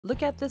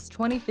Look at this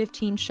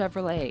 2015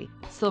 Chevrolet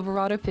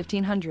Silverado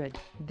 1500.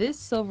 This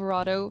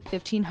Silverado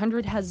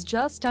 1500 has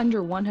just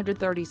under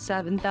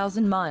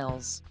 137,000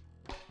 miles.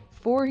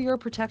 For your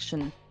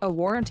protection, a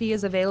warranty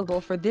is available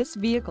for this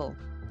vehicle.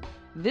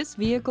 This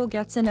vehicle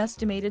gets an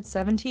estimated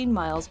 17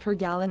 miles per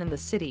gallon in the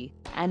city,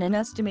 and an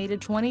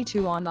estimated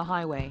 22 on the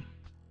highway.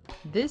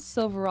 This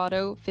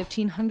Silverado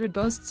 1500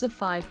 boasts a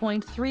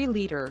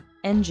 5.3-liter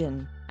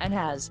engine, and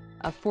has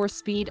a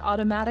 4-speed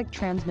automatic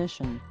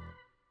transmission.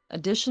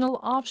 Additional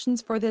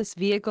options for this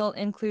vehicle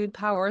include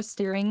power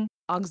steering,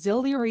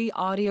 auxiliary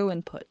audio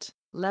input,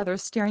 leather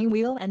steering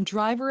wheel and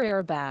driver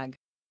airbag.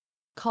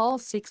 Call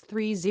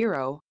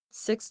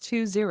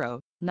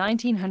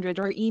 630-620-1900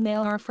 or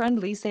email our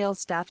friendly sales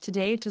staff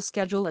today to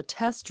schedule a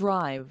test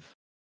drive.